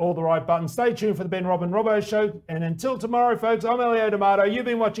pushing all the right buttons. Stay tuned for the Ben Robin Robbo Show. And until tomorrow, folks, I'm Elio D'Amato. You've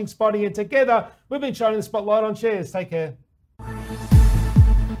been watching Spotee, and together we've been shining the spotlight on shares. Take care.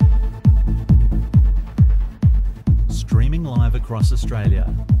 Streaming live across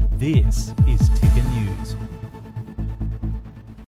Australia, this is Ticker News.